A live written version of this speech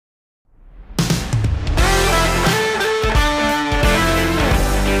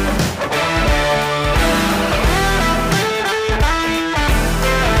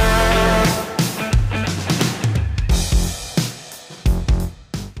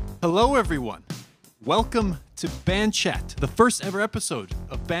Hello, everyone. Welcome to Band Chat, the first ever episode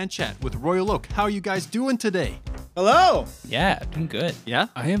of Band Chat with Royal Oak. How are you guys doing today? Hello. Yeah, doing good. Yeah?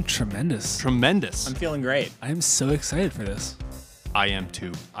 I am tremendous. Tremendous. I'm feeling great. I am so excited for this. I am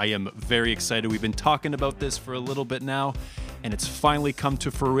too. I am very excited. We've been talking about this for a little bit now, and it's finally come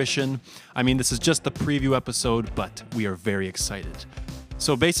to fruition. I mean, this is just the preview episode, but we are very excited.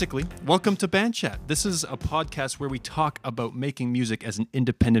 So basically, welcome to Band Chat. This is a podcast where we talk about making music as an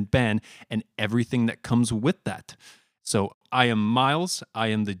independent band and everything that comes with that. So I am Miles. I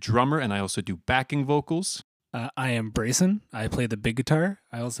am the drummer, and I also do backing vocals. I am Brayson. I play the big guitar.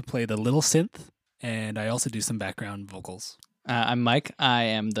 I also play the little synth, and I also do some background vocals. I'm Mike. I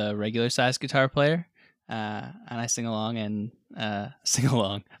am the regular size guitar player, and I sing along and sing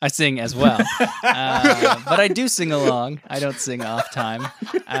along. I sing as well, but I do sing along. I don't sing off time,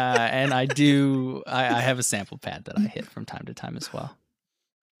 and I have a sample pad that I hit from time to time as well.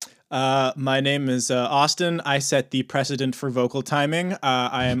 My name is Austin. I set the precedent for vocal timing.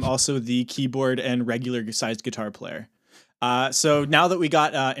 I am also the keyboard and regular sized guitar player. So now that we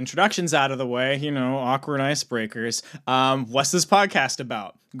got introductions out of the way, awkward icebreakers, what's this podcast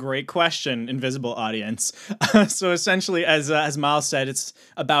about? Great question, invisible audience. So essentially, as Miles said, it's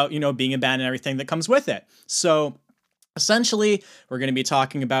about, being a band and everything that comes with it. So essentially, we're going to be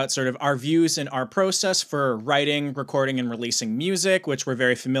talking about sort of our views and our process for writing, recording, and releasing music, which we're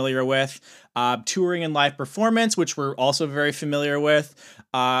very familiar with, touring and live performance, which we're also very familiar with,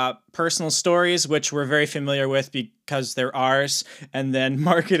 personal stories, which we're very familiar with because they're ours, and then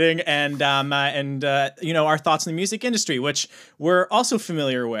marketing and our thoughts on the music industry, which we're also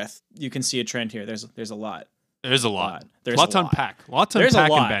familiar with. You can see a trend here. There's a lot. There's a lot. There's Lots a to lot. unpack. Lots to There's a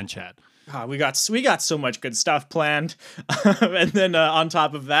unpack in lot. Band Chat. We got so much good stuff planned, and then on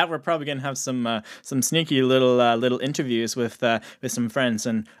top of that, we're probably gonna have some sneaky little interviews with some friends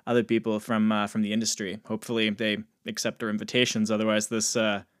and other people from the industry. Hopefully, they accept our invitations. Otherwise,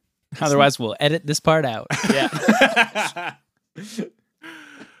 We'll edit this part out. yeah.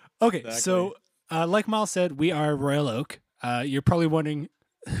 Okay, Exactly. so like Miles said, we are Royal Oak. You're probably wondering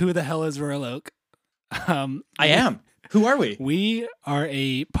who the hell is Royal Oak. I am. Who are we? We are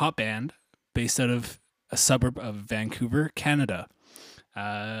a pop band based out of a suburb of Vancouver, Canada.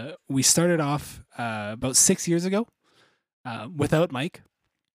 We started off about 6 years ago without Mike.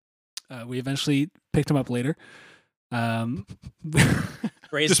 We eventually picked him up later.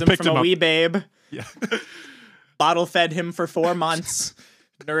 Raised Just him picked from him a up. wee babe. Yeah. Bottle fed him for 4 months.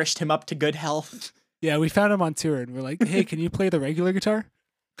 Nourished him up to good health. Yeah, we found him on tour and we're like, hey, can you play the regular guitar?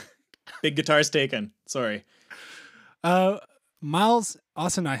 Big guitar's taken. Sorry. Miles,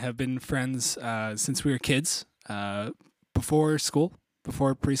 Austin, and I have been friends since we were kids, before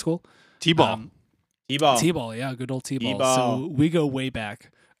preschool. T-ball. T-ball. T-ball, yeah, good old T-ball. T-ball. So we go way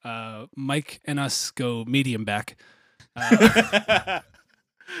back. Mike and us go medium back.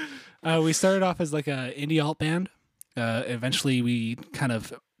 We started off as like a indie alt band. Eventually, we kind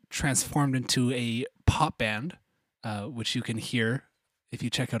of transformed into a pop band, which you can hear if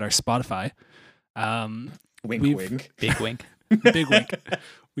you check out our Spotify. Wink, We've- wink. Big wink. Big wink.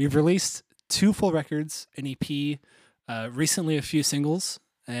 We've released 2 full records, an EP, recently a few singles,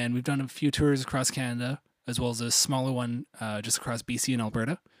 and we've done a few tours across Canada, as well as a smaller one just across BC and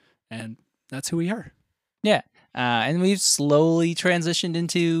Alberta. And that's who we are. Yeah. And we've slowly transitioned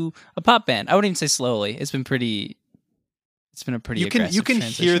into a pop band. I wouldn't even say slowly. It's been a pretty You can aggressive hear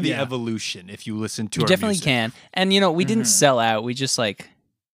transition. the Yeah. evolution if you listen to You our definitely music. can. And we didn't sell out. We just wanted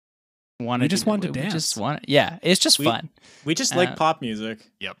We just wanted to we dance. just wanted, yeah, it's just fun. We just like Uh, pop music.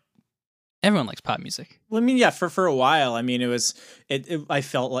 Everyone likes pop music. Well, I mean, yeah, for a while. I mean, I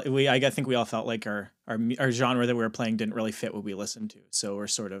felt like I think we all felt like our genre that we were playing didn't really fit what we listened to. So we're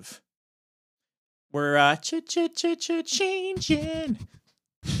changing.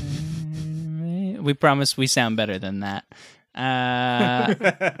 We promise we sound better than that.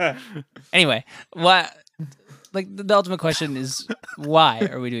 Anyway, what? Like the ultimate question is, why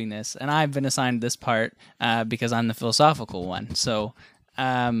are we doing this? And I've been assigned this part because I'm the philosophical one. So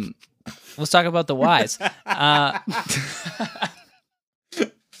let's talk about the whys.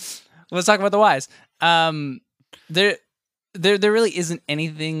 Let's talk about the whys. There really isn't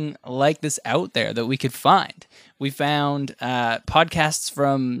anything like this out there that we could find. We found podcasts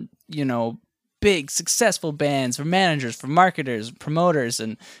from big successful bands, for managers, for marketers, promoters,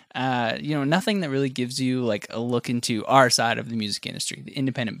 and nothing that really gives you like a look into our side of the music industry, the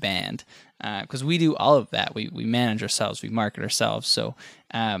independent band, because we do all of that. We manage ourselves, we market ourselves. So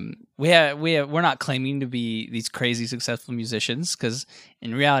we're not claiming to be these crazy successful musicians, because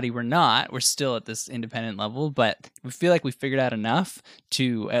in reality we're not. We're still at this independent level, but we feel like we figured out enough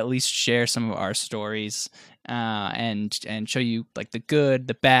to at least share some of our stories and show you like the good,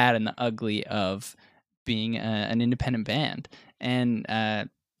 the bad, and the ugly of being an independent band. And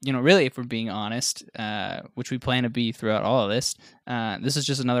really, if we're being honest, which we plan to be throughout all of this, this is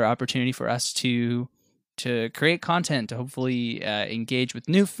just another opportunity for us to create content, to hopefully engage with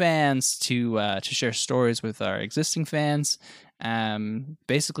new fans, to share stories with our existing fans.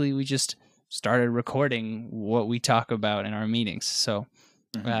 Basically, we just started recording what we talk about in our meetings. So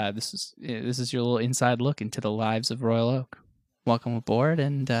this is your little inside look into the lives of Royal Oak. Welcome aboard,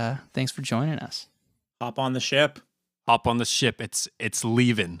 and thanks for joining us. Hop on the ship. Hop on the ship. It's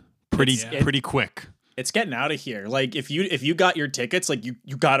leaving pretty quick. It's getting out of here. Like if you got your tickets, like you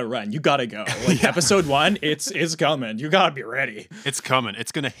gotta run. You gotta go. Like episode 1, it's coming. You gotta be ready. It's coming.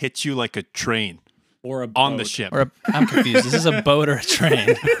 It's gonna hit you like a train. Or a boat. On the ship. I'm confused. Is this a boat or a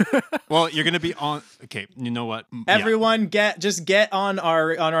train? Well, you're gonna be on. Okay, you know what? Everyone, get on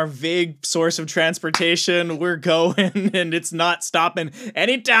our vague source of transportation. We're going, and it's not stopping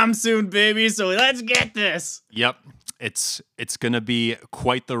anytime soon, baby. So let's get this. Yep, it's gonna be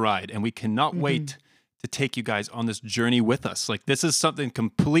quite the ride, and we cannot wait to take you guys on this journey with us. Like, this is something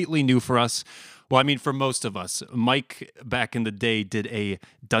completely new for us. Well, I mean, for most of us. Mike, back in the day, did a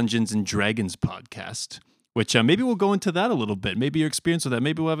Dungeons and Dragons podcast, which maybe we'll go into that a little bit. Maybe your experience with that.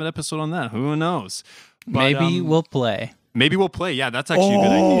 Maybe we'll have an episode on that. Who knows? But, maybe we'll play. Maybe we'll play. Yeah, that's actually a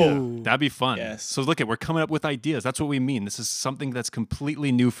good idea. That'd be fun. Yes. So look, we're coming up with ideas. That's what we mean. This is something that's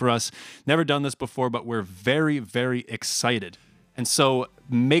completely new for us. Never done this before, but we're very, very excited. And so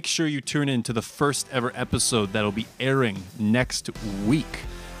make sure you tune in to the first ever episode that'll be airing next week.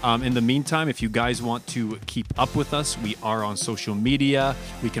 In the meantime, if you guys want to keep up with us, we are on social media.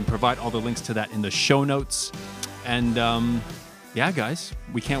 We can provide all the links to that in the show notes. And yeah, guys,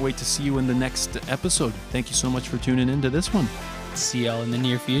 we can't wait to see you in the next episode. Thank you so much for tuning into this one. See y'all in the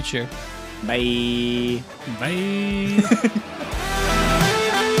near future. Bye. Bye.